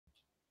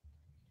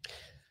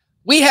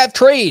We have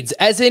trades,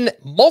 as in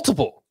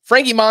multiple.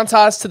 Frankie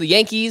Montas to the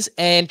Yankees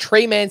and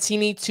Trey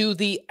Mancini to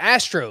the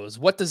Astros.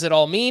 What does it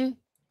all mean?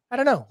 I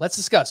don't know. Let's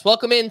discuss.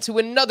 Welcome into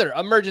another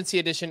emergency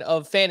edition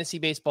of Fantasy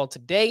Baseball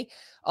Today.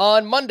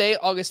 On Monday,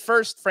 August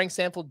 1st, Frank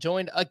Stampfl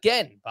joined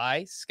again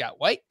by Scott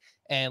White,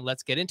 and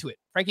let's get into it.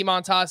 Frankie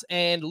Montas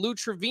and Lou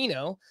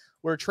Trevino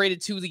were traded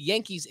to the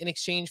Yankees in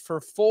exchange for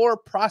 4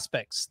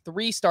 prospects,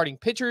 3 starting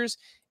pitchers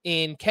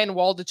in Ken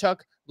Waldichuk,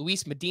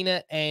 Luis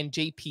Medina, and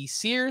J.P.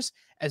 Sears,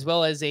 as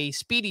well as a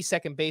speedy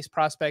second base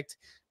prospect,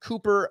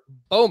 Cooper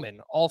Bowman.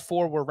 All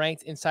 4 were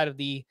ranked inside of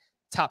the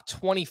top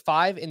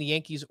 25 in the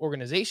Yankees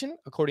organization,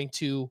 according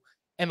to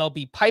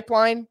MLB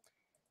Pipeline.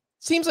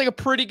 Seems like a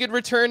pretty good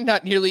return,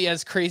 not nearly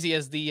as crazy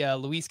as the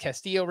Luis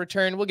Castillo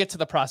return. We'll get to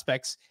the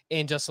prospects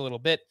in just a little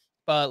bit,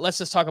 but let's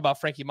just talk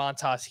about Frankie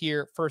Montas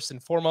here first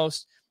and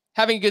foremost.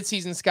 Having a good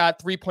season,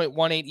 Scott,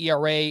 3.18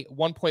 ERA,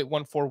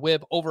 1.14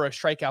 WHIP, over a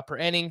strikeout per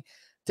inning.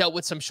 Dealt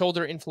with some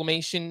shoulder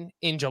inflammation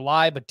in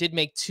July, but did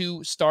make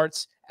 2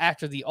 starts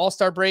after the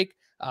All-Star break.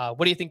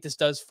 What do you think this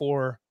does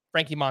for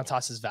Frankie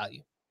Montas's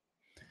value?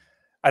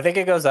 I think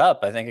it goes up.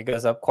 I think it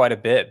goes up quite a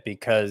bit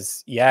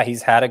because, yeah,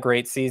 he's had a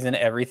great season.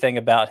 Everything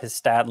about his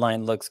stat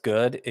line looks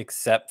good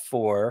except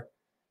for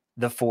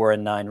the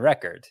 4-9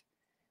 record.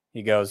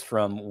 He goes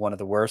from one of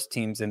the worst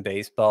teams in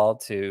baseball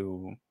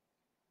to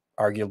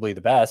arguably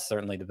the best,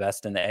 certainly the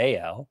best in the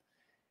AL.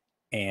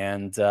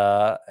 And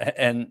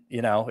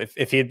you know,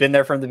 if he had been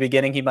there from the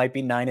beginning, he might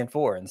be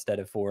 9-4 instead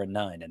of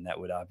 4-9. And that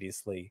would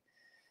obviously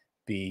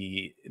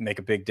make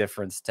a big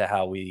difference to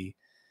how we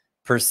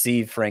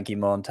perceive Frankie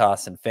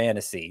Montas in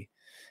fantasy.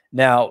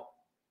 Now,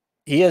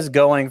 he is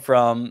going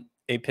from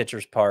a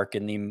pitcher's park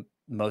in the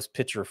most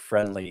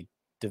pitcher-friendly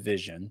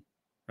division,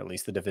 or at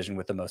least the division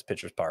with the most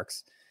pitcher's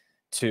parks,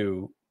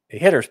 to a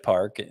hitter's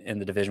park in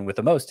the division with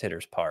the most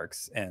hitter's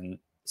parks. And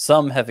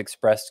some have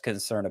expressed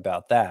concern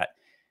about that.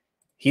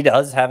 He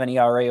does have an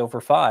ERA over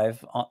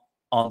 5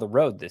 on the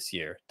road this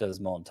year, does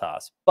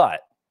Montas.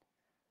 But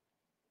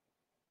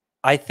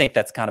I think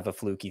that's kind of a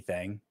fluky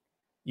thing.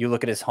 You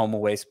look at his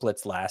home-away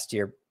splits last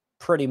year,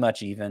 pretty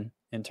much even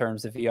in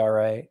terms of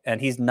ERA. And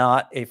he's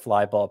not a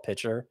fly ball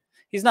pitcher.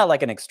 He's not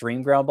like an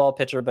extreme ground ball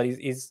pitcher, but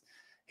he's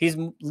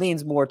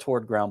leans more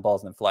toward ground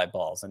balls than fly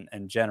balls.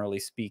 And generally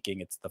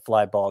speaking, it's the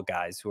fly ball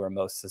guys who are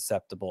most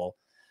susceptible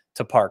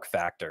to park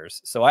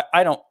factors. So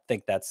I don't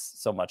think that's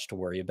so much to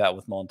worry about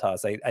with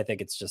Montas. I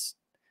think it's just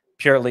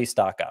purely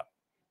stock up.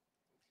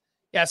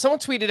 Yeah, someone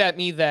tweeted at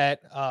me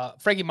that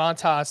Frankie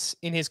Montas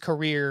in his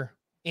career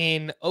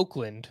in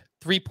Oakland,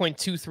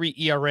 3.23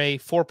 ERA,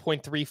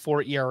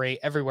 4.34 ERA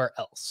everywhere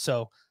else.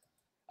 So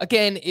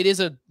again, it is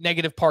a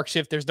negative park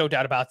shift. There's no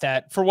doubt about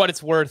that. For what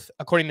it's worth,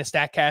 according to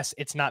StatCast,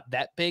 it's not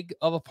that big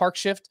of a park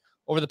shift.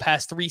 Over the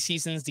past 3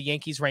 seasons, the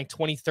Yankees ranked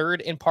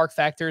 23rd in park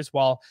factors,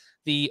 while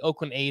the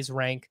Oakland A's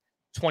rank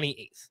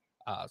 28th.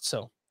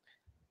 So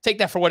take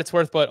that for what it's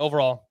worth, but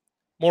overall,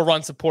 more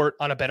run support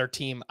on a better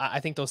team. I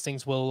think those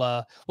things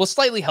will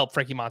slightly help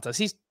Frankie Montas.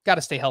 He's got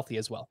to stay healthy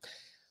as well.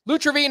 Lou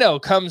Trevino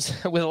comes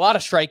with a lot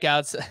of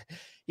strikeouts.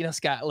 You know,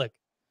 Scott, look,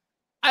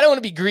 I don't want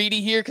to be greedy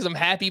here because I'm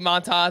happy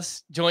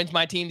Montas joins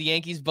my team, the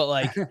Yankees, but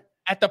like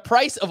at the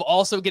price of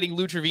also getting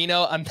Lou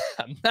Trevino, I'm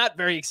not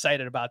very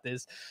excited about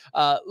this.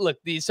 Look,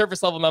 the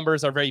surface level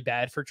numbers are very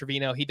bad for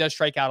Trevino. He does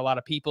strike out a lot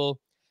of people.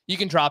 You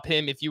can drop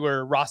him if you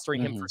were rostering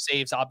him for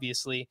saves,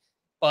 obviously.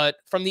 But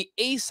from the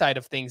A side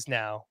of things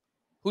now,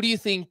 who do you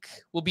think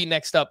will be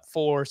next up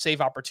for save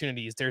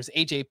opportunities? There's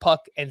AJ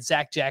Puck and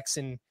Zach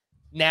Jackson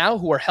now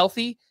who are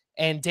healthy,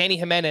 and Danny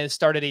Jimenez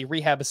started a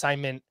rehab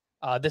assignment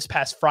this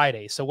past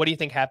Friday. So what do you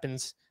think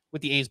happens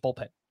with the A's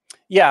bullpen?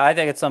 Yeah, I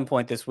think at some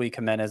point this week,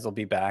 Jimenez will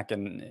be back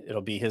and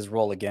it'll be his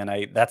role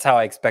again. That's how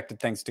I expected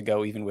things to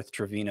go, even with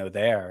Trevino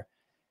there.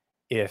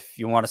 If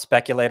you want to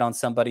speculate on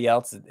somebody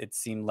else, it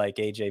seemed like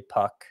AJ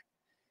Puck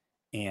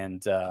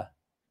and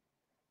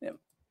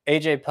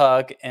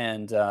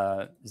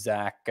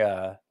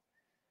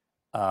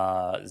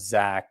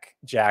Zach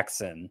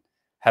Jackson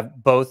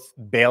have both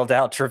bailed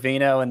out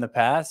Trevino in the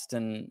past,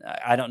 and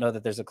I don't know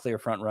that there's a clear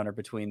front runner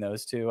between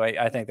those two.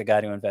 I think the guy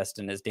to invest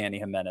in is Danny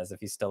Jimenez if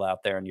he's still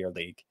out there in your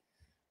league.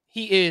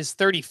 He is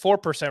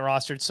 34%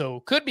 rostered, so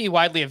could be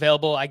widely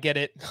available. I get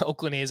it.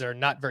 Oakland A's are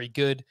not very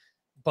good,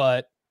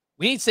 but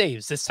we need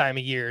saves this time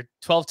of year.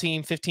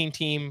 12-team,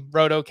 15-team,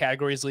 roto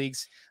categories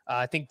leagues.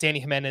 I think Danny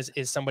Jimenez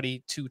is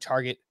somebody to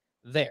target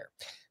there.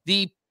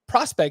 The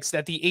prospects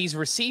that the A's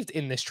received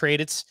in this trade,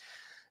 it's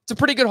a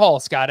pretty good haul,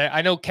 Scott.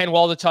 I know Ken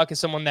Waldichuk is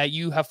someone that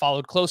you have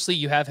followed closely.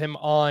 You have him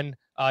on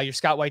your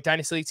Scott White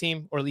Dynasty League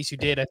team, or at least you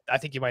did. I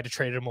think you might have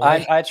traded him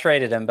away. I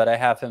traded him, but I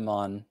have him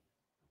on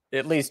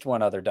at least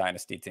one other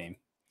Dynasty team.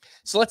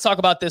 So let's talk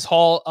about this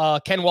haul.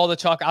 Ken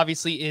Waldichuk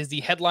obviously is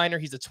the headliner.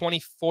 He's a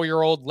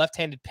 24-year-old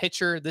left-handed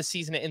pitcher this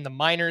season in the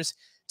minors.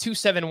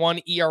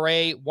 2.71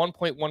 ERA,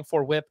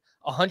 1.14 WHIP,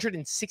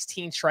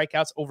 116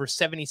 strikeouts over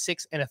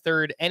 76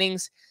 1/3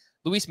 innings.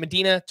 Luis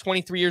Medina,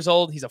 23 years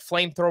old. He's a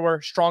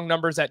flamethrower, strong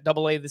numbers at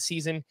AA this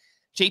season.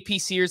 J.P.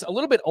 Sears, a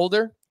little bit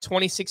older,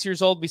 26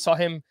 years old. We saw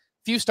him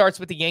Few starts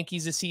with the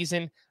Yankees this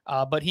season,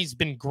 but he's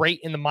been great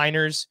in the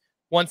minors.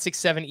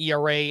 1.67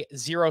 ERA,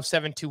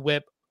 0.72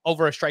 WHIP,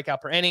 over a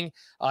strikeout per inning.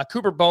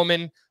 Cooper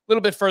Bowman, a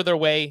little bit further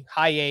away,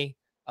 high A.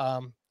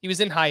 He was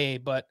in high A,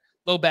 but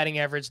low batting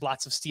average,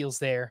 lots of steals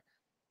there.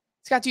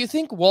 Scott, do you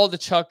think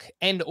Waldichuk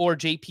and or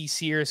JP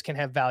Sears can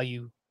have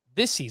value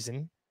this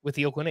season with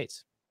the Oakland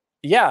A's?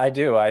 Yeah, I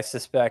do. I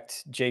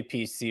suspect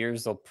JP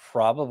Sears will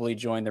probably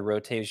join the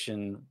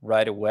rotation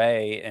right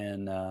away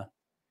in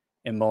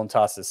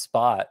Montas's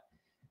spot.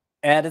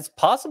 And it's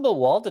possible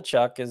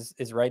Waldichuk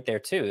is right there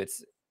too.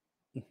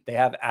 They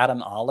have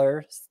Adam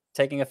Aller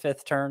taking a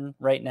fifth turn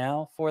right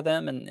now for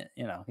them, and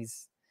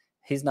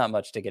he's not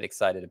much to get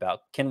excited about.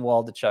 Ken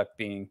Waldichuk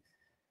being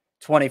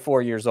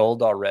 24 years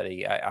old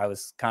already, I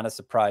was kind of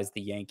surprised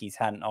the Yankees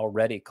hadn't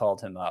already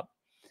called him up.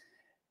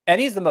 And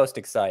he's the most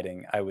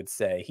exciting, I would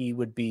say. He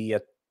would be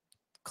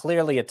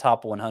clearly a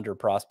top 100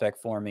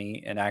 prospect for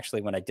me. And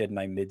actually, when I did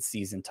my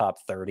midseason top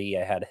 30,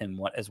 I had him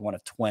as one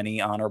of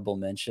 20 honorable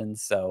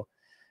mentions. So,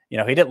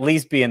 he'd at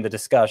least be in the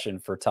discussion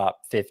for top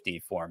 50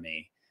 for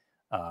me.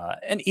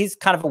 And he's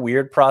kind of a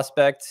weird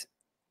prospect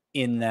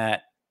in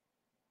that,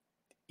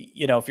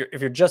 if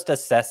you're just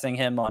assessing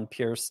him on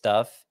pure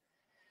stuff,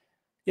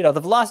 the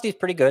velocity is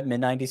pretty good,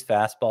 mid-90s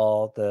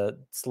fastball. The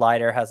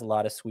slider has a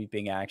lot of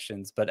sweeping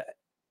action,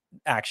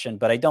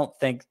 but I don't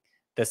think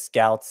the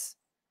scouts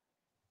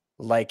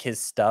like his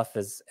stuff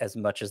as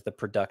much as the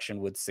production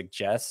would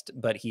suggest.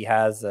 But he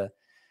has a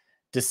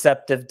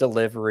deceptive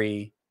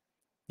delivery,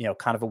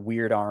 kind of a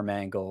weird arm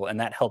angle, and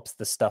that helps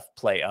the stuff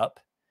play up.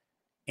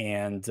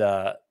 And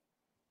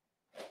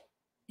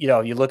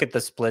you look at the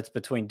splits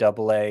between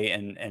AA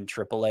and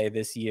AAA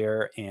this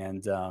year,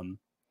 and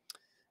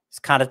it's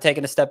kind of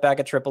taken a step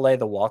back at AAA.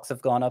 The walks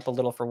have gone up a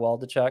little for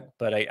Waldichuk,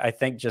 but I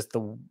think just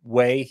the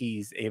way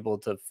he's able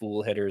to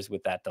fool hitters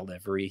with that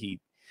delivery,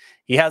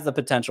 he has the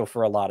potential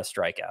for a lot of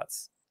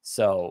strikeouts.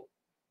 So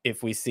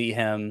if we see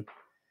him,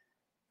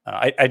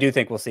 I do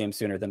think we'll see him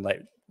sooner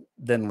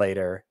than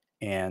later.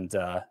 And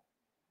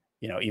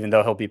even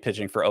though he'll be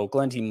pitching for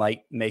Oakland, he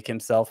might make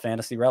himself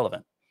fantasy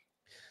relevant.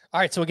 All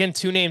right, so again,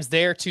 two names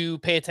there to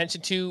pay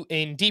attention to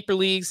in deeper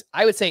leagues.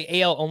 I would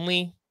say AL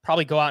only.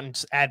 Probably go out and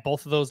just add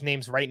both of those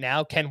names right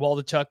now, Ken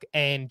Waldichuk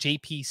and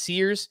JP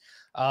Sears.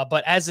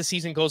 But as the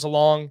season goes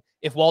along,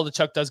 if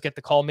Waldichuk does get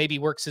the call, maybe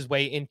works his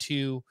way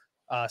into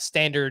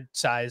standard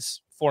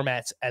size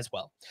formats as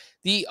well.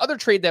 The other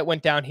trade that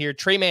went down here,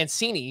 Trey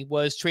Mancini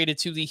was traded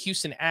to the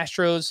Houston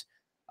Astros.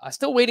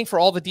 Still waiting for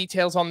all the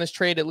details on this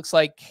trade. It looks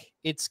like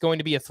it's going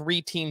to be a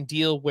 3-team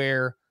deal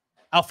where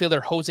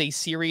outfielder Jose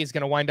Siri is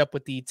going to wind up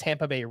with the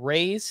Tampa Bay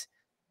Rays.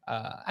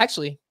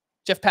 Actually,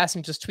 Jeff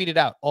Passan just tweeted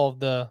out all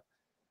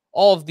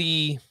of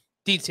the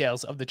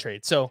details of the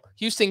trade. So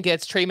Houston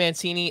gets Trey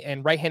Mancini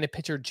and right-handed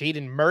pitcher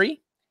Jaden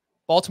Murray.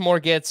 Baltimore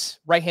gets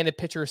right-handed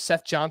pitcher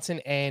Seth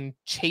Johnson and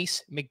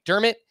Chase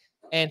McDermott.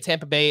 And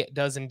Tampa Bay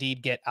does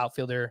indeed get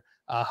outfielder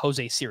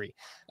Jose Siri.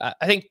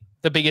 I think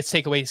the biggest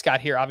takeaway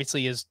Scott here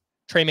obviously is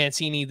Trey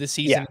Mancini this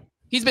season. Yeah.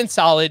 He's been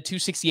solid,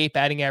 268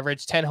 batting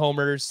average, 10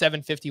 homers,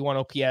 751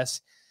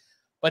 OPS.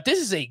 But this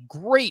is a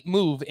great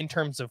move in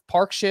terms of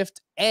park shift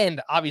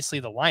and obviously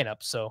the lineup.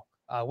 So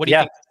what do you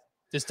think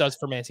this does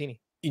for Mancini?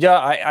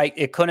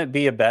 It couldn't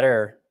be a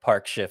better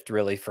park shift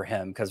really for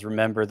him, because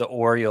remember the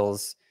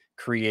Orioles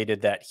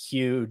created that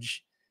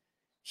huge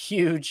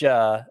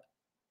I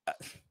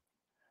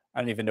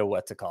don't even know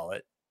what to call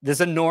it. This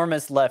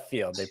enormous left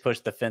field. They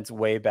pushed the fence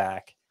way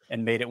back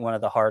and made it one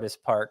of the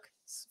hardest parks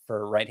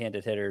for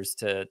right-handed hitters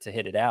to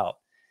hit it out.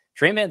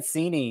 Trey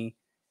Mancini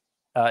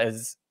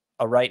is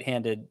a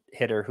right-handed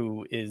hitter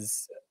who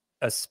is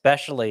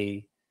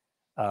especially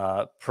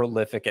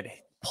prolific at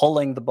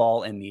pulling the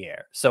ball in the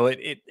air. So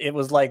it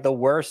was like the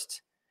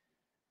worst.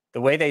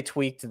 The way they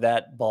tweaked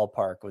that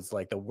ballpark was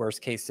like the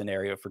worst case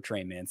scenario for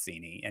Trey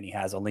Mancini, and he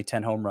has only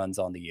 10 home runs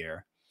on the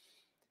year.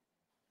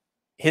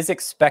 His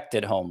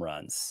expected home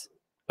runs,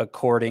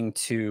 according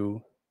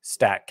to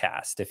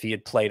StatCast, if he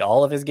had played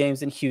all of his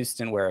games in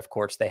Houston, where of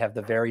course they have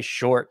the very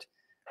short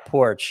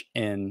porch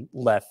in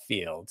left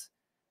field,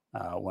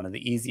 one of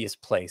the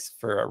easiest places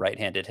for a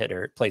right-handed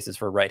hitter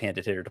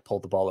to pull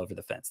the ball over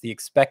the fence. The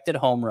expected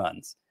home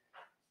runs,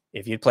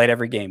 if you'd played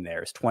every game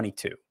there, is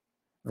 22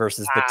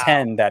 versus the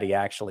 10 that he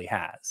actually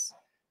has.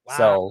 Wow.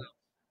 So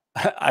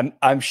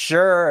I'm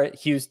sure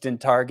Houston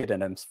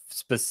targeted him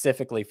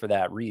specifically for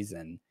that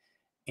reason.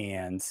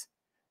 And,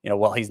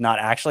 while he's not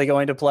actually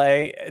going to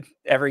play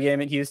every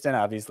game in Houston,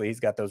 obviously he's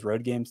got those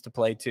road games to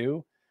play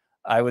too.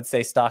 I would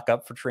say stock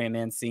up for Trey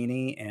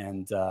Mancini,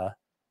 and,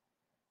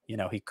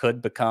 he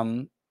could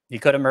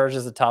emerge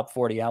as a top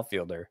 40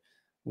 outfielder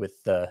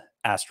with the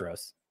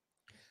Astros.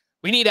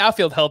 We need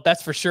outfield help,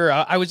 that's for sure.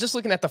 I was just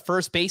looking at the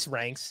first base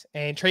ranks,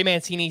 and Trey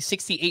Mancini,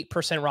 68%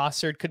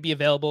 rostered, could be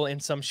available in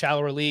some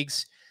shallower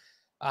leagues.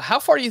 How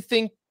far do you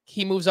think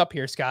he moves up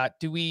here, Scott?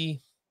 Do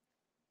we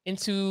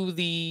into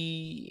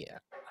the,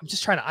 I'm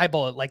just trying to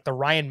eyeball it, like the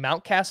Ryan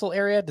Mountcastle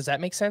area? Does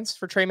that make sense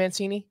for Trey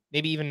Mancini?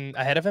 Maybe even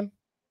ahead of him?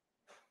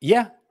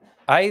 Yeah,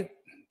 I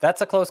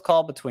that's a close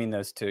call between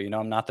those two. You know,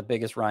 I'm not the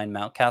biggest Ryan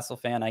Mountcastle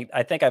fan.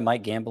 I think I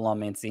might gamble on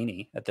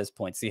Mancini at this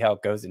point, see how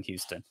it goes in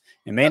Houston.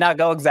 It may not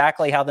go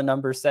exactly how the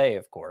numbers say,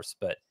 of course,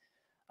 but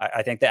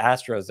I think the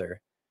Astros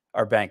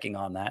are banking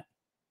on that.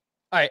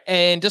 All right,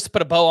 and just to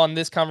put a bow on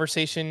this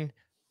conversation,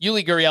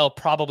 Yuli Gurriel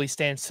probably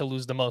stands to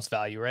lose the most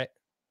value, right?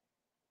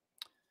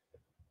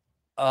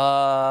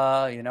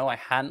 You know, I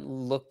hadn't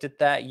looked at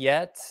that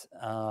yet.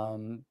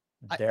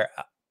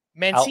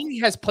 Mancini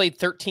has played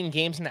 13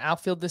 games in the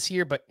outfield this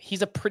year, but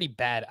he's a pretty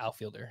bad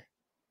outfielder.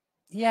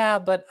 Yeah,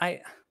 but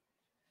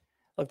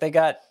look,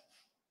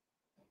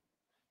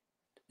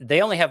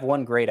 they only have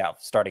one great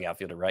starting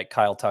outfielder, right?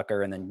 Kyle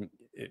Tucker, and then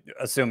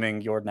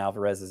assuming Yordan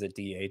Alvarez is at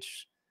DH.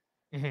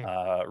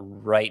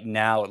 Right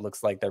now, it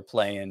looks like they're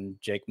playing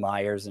Jake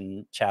Myers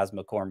and Chas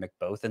McCormick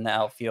both in the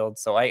outfield.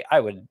 So I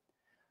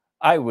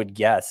would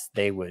guess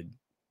they would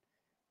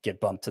get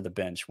bumped to the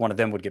bench. One of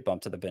them would get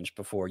bumped to the bench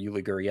before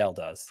Yuli Gurriel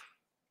does.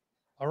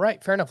 All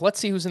right, fair enough. Let's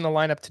see who's in the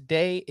lineup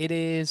today. It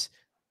is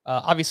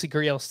obviously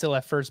Gurriel still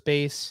at first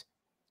base,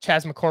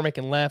 Chas McCormick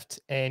in left,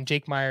 and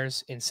Jake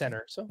Myers in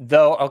center. So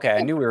okay,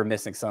 I knew we were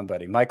missing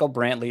somebody. Michael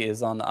Brantley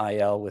is on the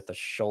IL with a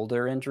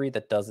shoulder injury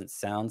that doesn't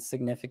sound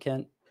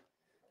significant.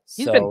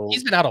 He's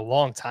been out a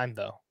long time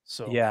though.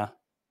 So yeah,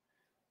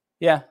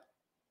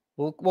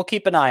 we'll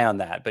keep an eye on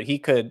that. But he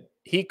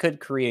could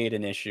create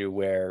an issue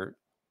where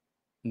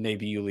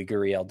maybe Yuli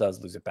Gurriel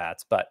does lose at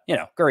bats. But you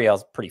know,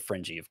 Gurriel's pretty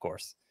fringy, of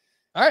course.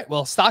 All right,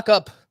 well, stock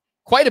up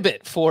quite a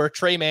bit for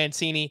Trey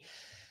Mancini.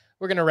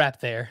 We're going to wrap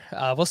there.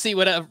 We'll see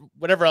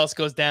whatever else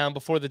goes down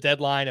before the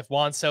deadline. If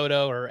Juan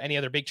Soto or any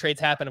other big trades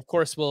happen, of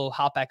course, we'll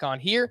hop back on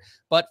here.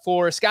 But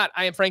for Scott,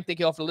 I am Frank. Thank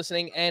you all for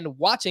listening and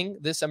watching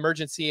this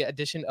emergency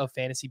edition of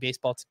Fantasy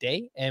Baseball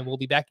today. And we'll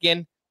be back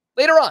again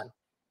later on.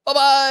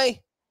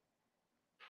 Bye-bye.